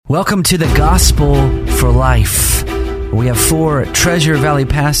Welcome to the Gospel for Life. We have 4 Treasure Valley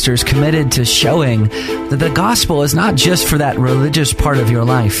pastors committed to showing that the gospel is not just for that religious part of your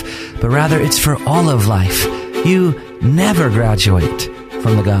life, but rather it's for all of life. You never graduate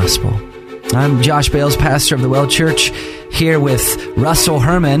from the gospel. I'm Josh Bales, pastor of the Well Church, here with Russell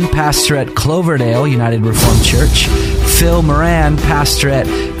Herman, pastor at Cloverdale United Reformed Church, Phil Moran, pastor at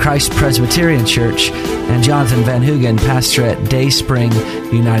Christ Presbyterian Church, and Jonathan Van Hoogen, pastor at Dayspring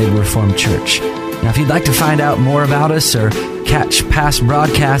United Reformed Church. Now, if you'd like to find out more about us or catch past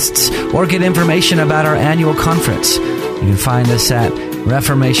broadcasts or get information about our annual conference, you can find us at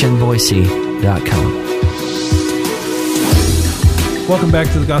reformationboise.com. Welcome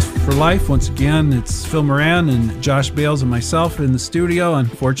back to the Gospel for Life. Once again, it's Phil Moran and Josh Bales and myself in the studio.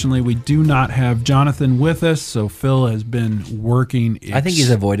 Unfortunately, we do not have Jonathan with us, so Phil has been working. I think he's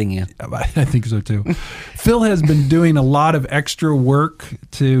avoiding you. I think so too. Phil has been doing a lot of extra work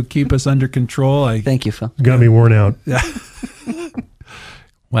to keep us under control. Thank you, Phil. Got me worn out.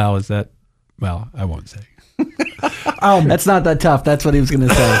 Well, I won't say. That's not that tough. That's what he was going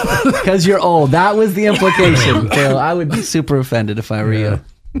to say. Because you're old. That was the implication, Phil. I would be super offended if I were you.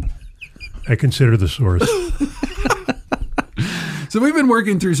 I consider the source. So we've been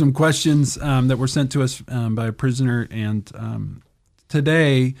working through some questions that were sent to us by a prisoner, and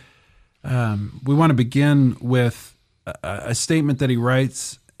today we want to begin with a statement that he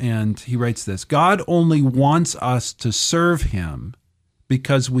writes, and he writes this: God only wants us to serve him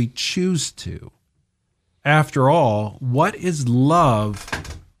because we choose to. After all, what is love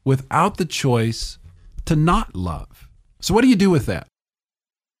without the choice to not love? So what do you do with that?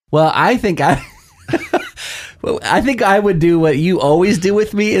 Well, I think I would do what you always do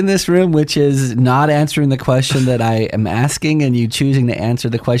with me in this room, which is not answering the question that I am asking and you choosing to answer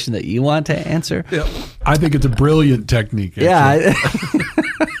the question that you want to answer. Yeah. I think it's a brilliant technique. Actually.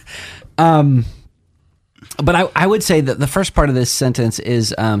 Yeah. But I would say that the first part of this sentence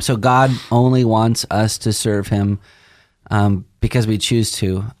is, so God only wants us to serve him because we choose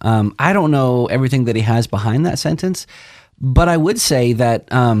to. I don't know everything that he has behind that sentence, but I would say that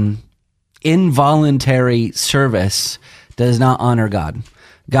involuntary service does not honor God.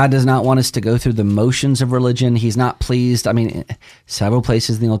 God does not want us to go through the motions of religion. He's not pleased. I mean, several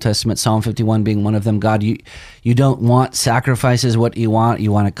places in the Old Testament, Psalm 51 being one of them. God, you don't want sacrifices. What you want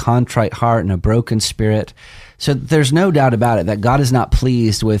a contrite heart and a broken spirit. So there's no doubt about it that God is not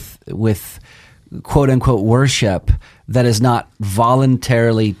pleased with quote unquote worship that is not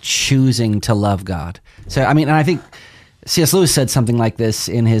voluntarily choosing to love God. So, I mean, and I think C.S. Lewis said something like this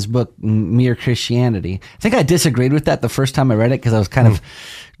in his book, Mere Christianity. I think I disagreed with that the first time I read it because I was kind of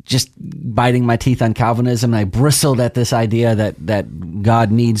just biting my teeth on Calvinism, and I bristled at this idea that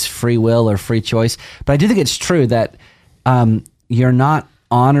God needs free will or free choice. But I do think it's true that you're not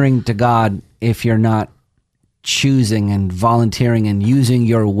honoring to God if you're not choosing and volunteering and using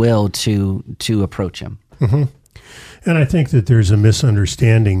your will to approach him. Mm-hmm. And I think that there's a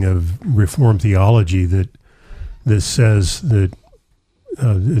misunderstanding of Reformed theology that says that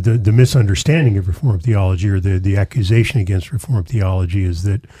the misunderstanding of Reformed theology, or the accusation against Reformed theology, is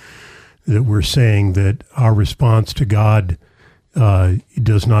that we're saying that our response to God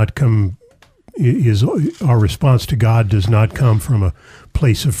does not come from a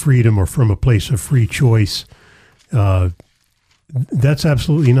place of freedom or from a place of free choice. That's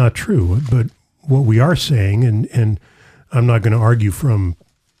absolutely not true. But what we are saying, and I'm not going to argue from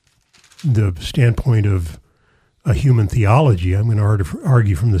the standpoint of a human theology, I'm going to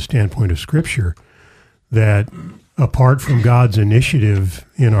argue from the standpoint of Scripture, that apart from God's initiative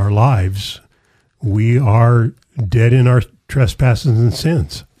in our lives, we are dead in our trespasses and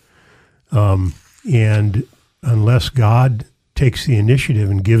sins. And unless God takes the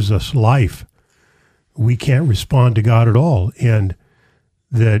initiative and gives us life, we can't respond to God at all. And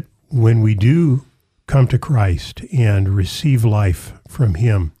that when we do come to Christ and receive life from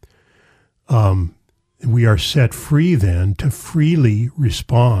him, we are set free then to freely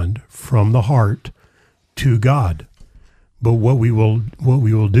respond from the heart to God. But what we will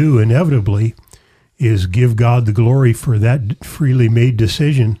do inevitably is give God the glory for that freely made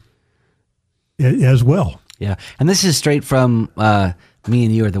decision as well. Yeah, and this is straight from me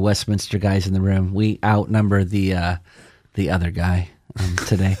and you are the Westminster guys in the room. We outnumber the other guy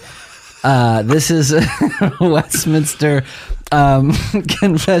today. This is Westminster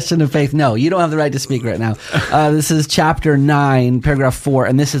Confession of Faith. No, you don't have the right to speak right now. This is chapter 9, paragraph 4,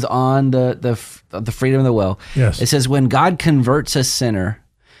 and this is on the freedom of the will. Yes. It says, when God converts a sinner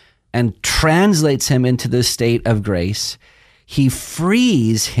and translates him into the state of grace, he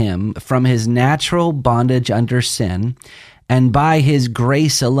frees him from his natural bondage under sin and by his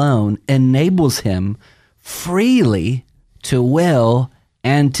grace alone enables him freely to will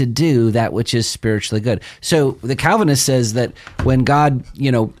and to do that which is spiritually good. So the Calvinist says that when God,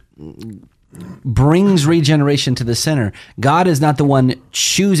 brings regeneration to the sinner, God is not the one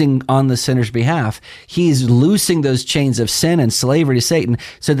choosing on the sinner's behalf. He's loosing those chains of sin and slavery to Satan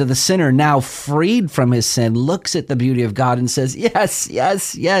so that the sinner, now freed from his sin, looks at the beauty of God and says, yes,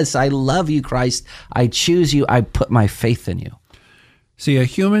 yes, yes, I love you, Christ. I choose you. I put my faith in you. See, a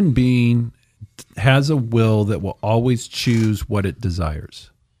human being has a will that will always choose what it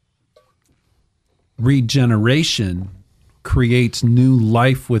desires. Regeneration creates new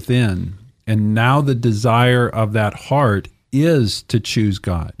life within, and now the desire of that heart is to choose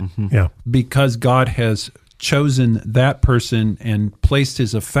God. Mm-hmm. Yeah. Because God has chosen that person and placed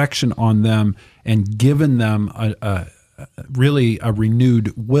his affection on them and given them a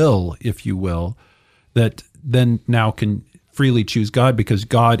renewed will, if you will, that then now can freely choose God, because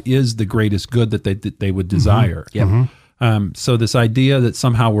God is the greatest good that they would desire. Yep. So this idea that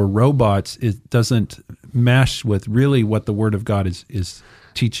somehow we're robots, it doesn't mesh with really what the Word of God is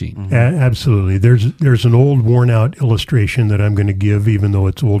teaching. Absolutely. There's an old, worn out illustration that I'm going to give, even though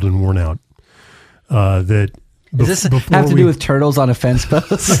it's old and worn out. Does this have to do with turtles on a fence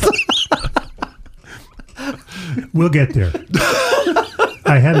post? We'll get there.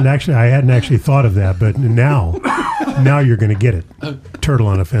 I hadn't actually thought of that, but now you're going to get it. Turtle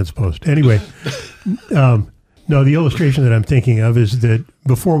on a fence post. Anyway, no, the illustration that I'm thinking of is that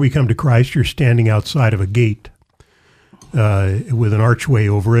before we come to Christ, you're standing outside of a gate with an archway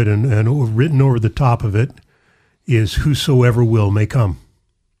over it, and written over the top of it is "Whosoever will may come."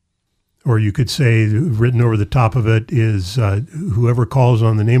 Or you could say, written over the top of it is "Whoever calls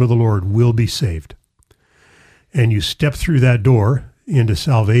on the name of the Lord will be saved." And you step through that door into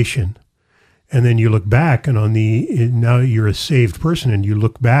salvation, and then you look back, and now you're a saved person, and you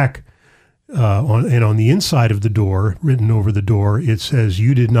look back on the inside of the door, written over the door, it says,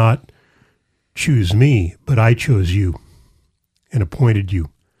 "You did not choose me, but I chose you and appointed you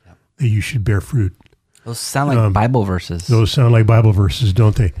that you should bear fruit." Those sound like Bible verses. Those sound like Bible verses,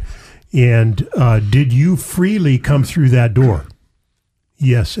 don't they? And did you freely come through that door?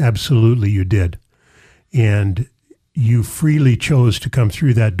 Yes, absolutely you did. And you freely chose to come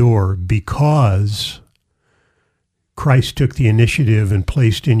through that door because Christ took the initiative and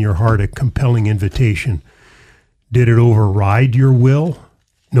placed in your heart a compelling invitation. Did it override your will?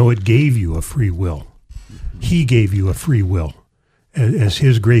 No, it gave you a free will. He gave you a free will as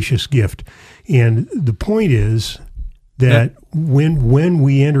his gracious gift. And the point is that when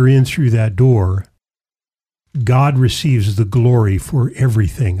we enter in through that door, God receives the glory for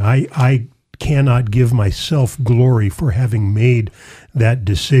everything. I cannot give myself glory for having made that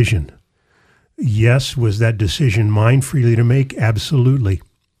decision. Yes, was that decision mine freely to make? Absolutely.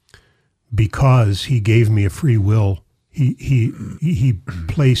 Because he gave me a free will. He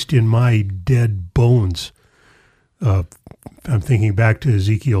placed in my dead bones. I'm thinking back to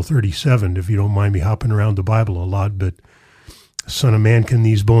Ezekiel 37, if you don't mind me hopping around the Bible a lot, but Son of man, can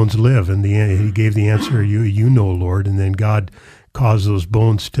these bones live? And he gave the answer, you know, Lord. And then God caused those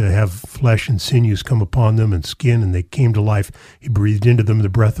bones to have flesh and sinews come upon them and skin, and they came to life. He breathed into them the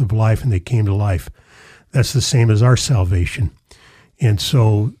breath of life, and they came to life. That's the same as our salvation. And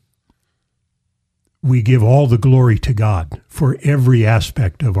so we give all the glory to God for every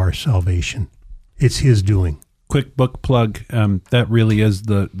aspect of our salvation. It's his doing. Quick book plug. That really is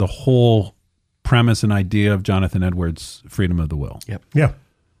the whole premise and idea of Jonathan Edwards' Freedom of the Will. Yep. Yeah.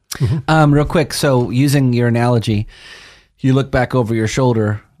 Mm-hmm. Real quick. So using your analogy, you look back over your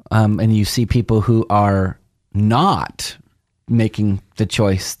shoulder and you see people who are not making the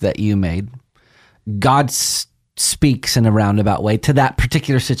choice that you made. God speaks in a roundabout way to that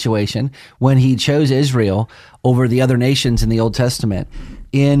particular situation when he chose Israel over the other nations in the Old Testament.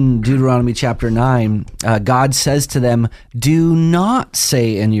 In Deuteronomy chapter 9, God says to them, "Do not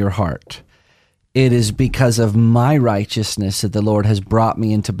say in your heart, 'It is because of my righteousness that the Lord has brought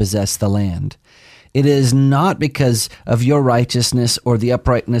me in to possess the land.' It is not because of your righteousness or the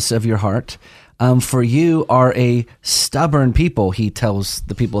uprightness of your heart. For you are a stubborn people," he tells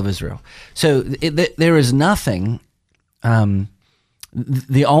the people of Israel. So there is nothing.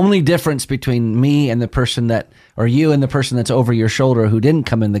 The only difference between me and the person or you and the person that's over your shoulder who didn't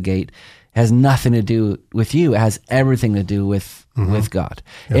come in the gate has nothing to do with you. It has everything to do with God.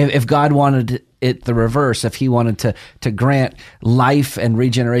 Yeah. If God wanted it the reverse, if he wanted to grant life and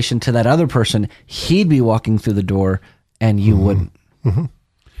regeneration to that other person, he'd be walking through the door and you wouldn't. Mm-hmm.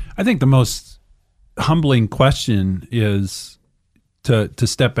 I think the most humbling question is to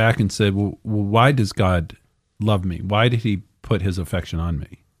step back and say, well, why does God love me? Why did he put his affection on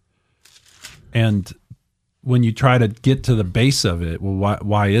me? And when you try to get to the base of it, well,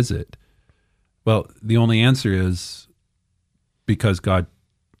 why is it? Well, the only answer is because God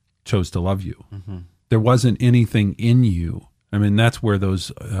chose to love you. Mm-hmm. There wasn't anything in you. I mean, that's where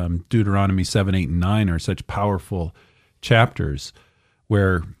those Deuteronomy 7, 8, and 9 are such powerful chapters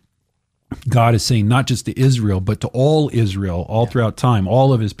where God is saying not just to Israel, but to all Israel, all throughout time,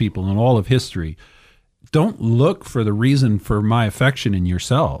 all of his people and all of history, don't look for the reason for my affection in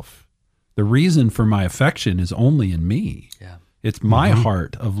yourself. The reason for my affection is only in me. Yeah. It's my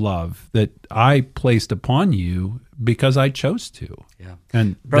heart of love that I placed upon you because I chose to. Yeah.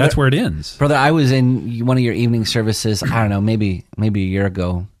 And brother, that's where it ends. Brother, I was in one of your evening services, I don't know, maybe a year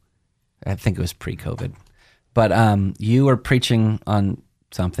ago. I think it was pre-COVID. But you were preaching on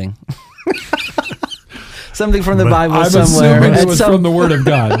something. Something from the Bible I'm somewhere. Assuming it was from the Word of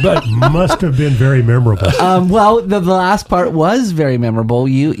God, but must have been very memorable. Well, the last part was very memorable.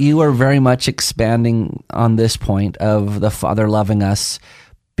 You were very much expanding on this point of the Father loving us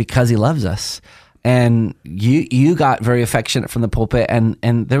because he loves us. And you got very affectionate from the pulpit, and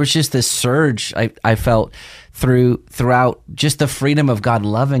there was just this surge I felt throughout just the freedom of God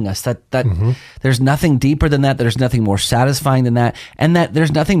loving us. That there's nothing deeper than that. There's nothing more satisfying than that, and that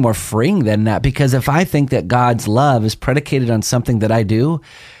there's nothing more freeing than that. Because if I think that God's love is predicated on something that I do,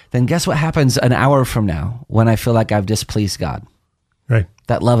 then guess what happens an hour from now when I feel like I've displeased God? Right.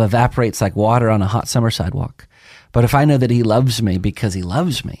 That love evaporates like water on a hot summer sidewalk. But if I know that he loves me because he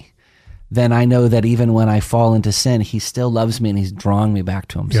loves me, then I know that even when I fall into sin, he still loves me and he's drawing me back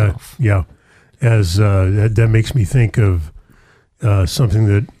to himself. Yeah. As that makes me think of something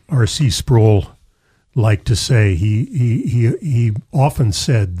that R.C. Sproul liked to say. He often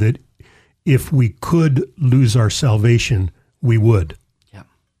said that if we could lose our salvation, we would. Yeah.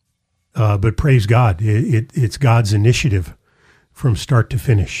 But praise God, it's God's initiative from start to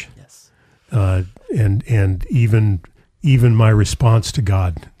finish. Yes. And even my response to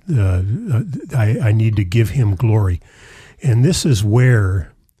God. I need to give him glory. And this is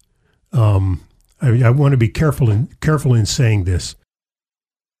where I want to be careful in saying this.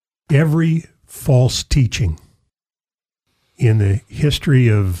 Every false teaching in the history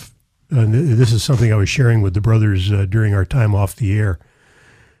of, this is something I was sharing with the brothers during our time off the air.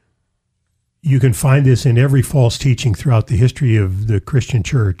 You can find this in every false teaching throughout the history of the Christian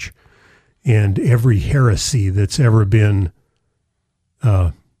church and every heresy that's ever been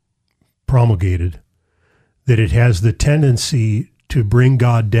promulgated, that it has the tendency to bring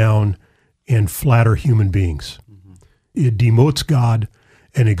God down and flatter human beings. Mm-hmm. It demotes God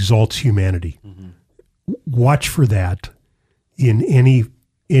and exalts humanity. Mm-hmm. Watch for that in any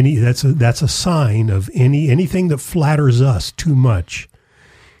that's a sign of anything that flatters us too much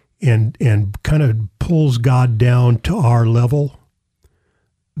and kind of pulls God down to our level.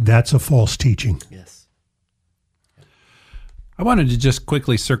 That's a false teaching. Yes. I wanted to just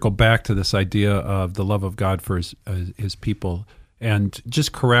quickly circle back to this idea of the love of God for his people and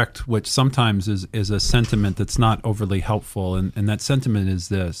just correct what sometimes is a sentiment that's not overly helpful. And that sentiment is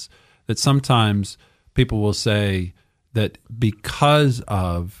this, that sometimes people will say that because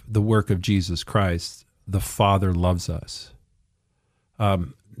of the work of Jesus Christ, the Father loves us.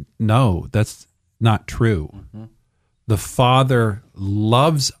 No, that's not true. Mm-hmm. The Father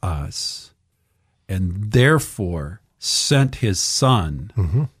loves us and therefore sent his Son,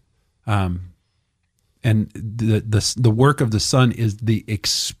 and the work of the Son is the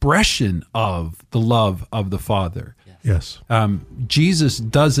expression of the love of the Father. Yes. Jesus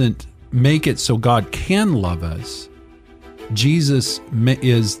doesn't make it so God can love us. Jesus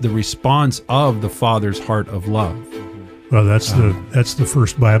is the response of the Father's heart of love. Well, that's the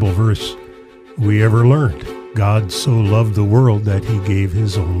first Bible verse we ever learned. God so loved the world that he gave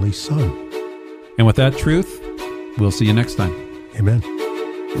his only Son. And with that truth, we'll see you next time. Amen.